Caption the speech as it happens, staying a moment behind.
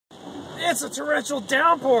It's a torrential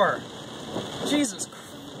downpour! Jesus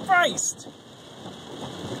Christ!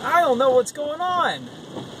 I don't know what's going on.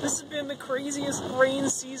 This has been the craziest rain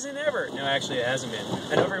season ever. No, actually it hasn't been.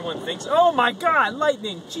 I know everyone thinks, oh my God,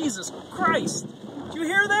 lightning, Jesus Christ. Did you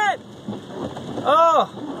hear that? Oh,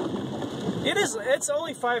 it's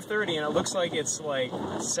only 5:30 and it looks like it's like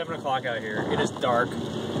 7 o'clock out here. It is dark.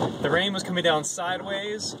 The rain was coming down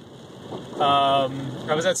sideways. I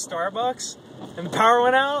was at Starbucks and the power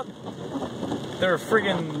went out. There were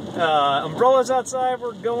friggin' umbrellas outside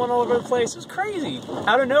were going all over the place. It was crazy.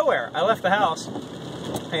 Out of nowhere. I left the house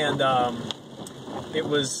and it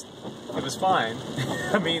was fine.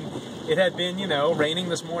 I mean, it had been, you know, raining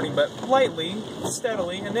this morning, but lightly,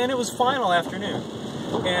 steadily, and then it was fine all afternoon.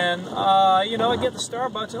 And, you know, I get to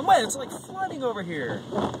Starbucks and, wait, it's like flooding over here.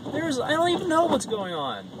 I don't even know what's going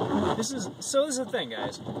on. This is the thing,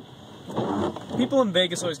 guys. People in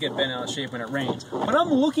Vegas always get bent out of shape when it rains. But I'm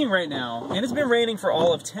looking right now, and it's been raining for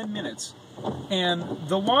all of 10 minutes. And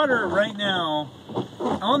the water right now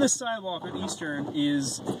on the sidewalk on Eastern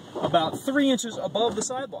is about 3 inches above the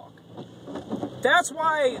sidewalk. That's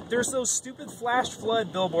why there's those stupid flash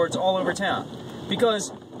flood billboards all over town.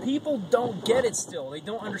 Because people don't get it still. They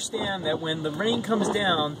don't understand that when the rain comes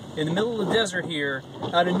down in the middle of the desert here,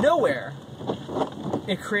 out of nowhere,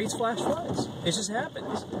 it creates flash floods. It just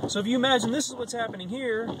happens. So if you imagine this is what's happening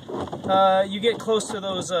here, you get close to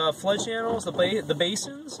those flood channels, the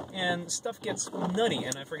basins, and stuff gets nutty,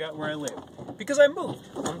 and I forgot where I live. Because I moved.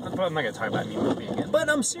 I'm not going to talk about me moving again, but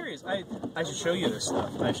I'm serious. I should show you this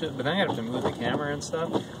stuff. I should, but then I have to move the camera and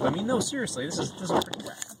stuff. But I mean, no, seriously, this is pretty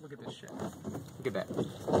bad. Look at this shit. Look at that.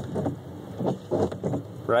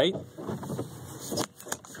 Right?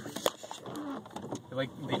 Like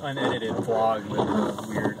the unedited vlog was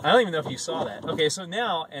weird. I don't even know if you saw that. Okay, so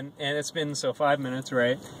now, and it's been 5 minutes,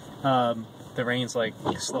 right? The rain's like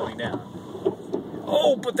slowing down.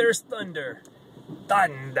 Oh, but there's thunder.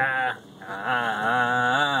 Thunder.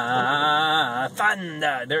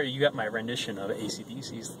 Thunder. There, you got my rendition of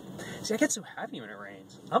AC/DC's. See, I get so happy when it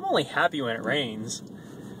rains. I'm only happy when it rains.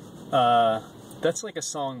 That's like a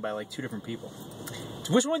song by like 2 different people.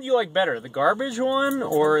 Which one do you like better? The garbage one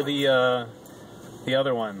or the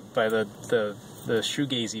other one by the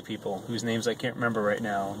shoegazy people whose names I can't remember right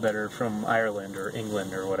now that are from Ireland or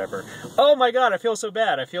England or whatever. Oh my God, I feel so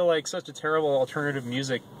bad. I feel like such a terrible alternative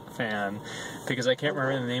music fan because I can't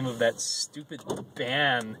remember the name of that stupid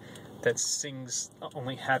band that sings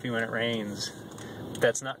Only Happy When It Rains.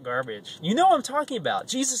 That's not garbage. You know what I'm talking about.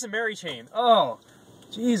 Jesus and Mary Chain. Oh,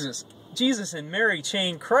 Jesus. Jesus and Mary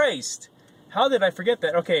Chain. Christ. How did I forget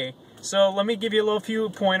that? Okay. So let me give you a few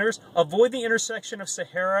pointers. Avoid the intersection of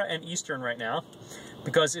Sahara and Eastern right now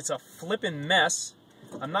because it's a flippin' mess.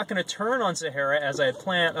 I'm not going to turn on Sahara as I had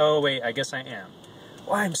planned. Oh, wait, I guess I am.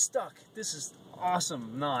 Oh, I'm stuck. This is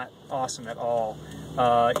awesome. Not awesome at all.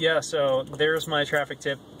 Yeah, so there's my traffic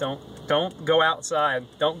tip. Don't go outside.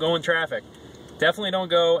 Don't go in traffic. Definitely don't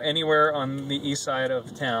go anywhere on the east side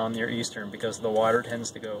of town near Eastern because the water tends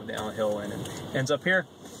to go downhill and it ends up here.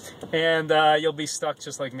 And you'll be stuck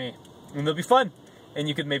just like me. And it'll be fun. And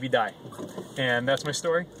you could maybe die. And that's my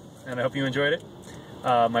story. And I hope you enjoyed it.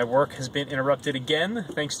 My work has been interrupted again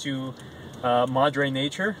thanks to Madre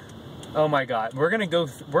Nature. Oh my God. We're gonna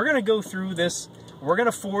go through this. We're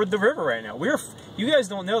gonna ford the river right now. You guys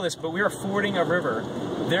don't know this, but we are fording a river.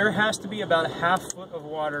 There has to be about a half foot of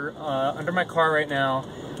water under my car right now.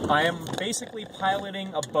 I am basically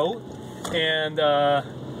piloting a boat, and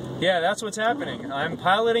yeah, that's what's happening. I'm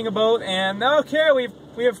piloting a boat, and okay,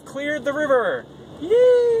 we have cleared the river.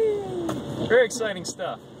 Yay! Very exciting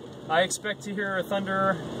stuff. I expect to hear a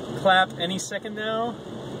thunder clap any second now,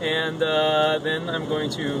 and then I'm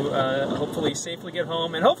going to hopefully safely get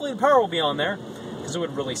home, and hopefully the power will be on there, because it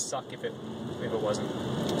would really suck if it wasn't.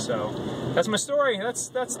 So that's my story. That's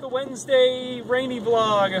the Wednesday rainy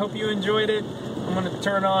vlog. I hope you enjoyed it. I'm going to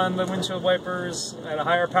turn on the windshield wipers at a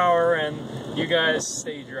higher power, and you guys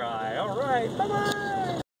stay dry. All right, bye-bye.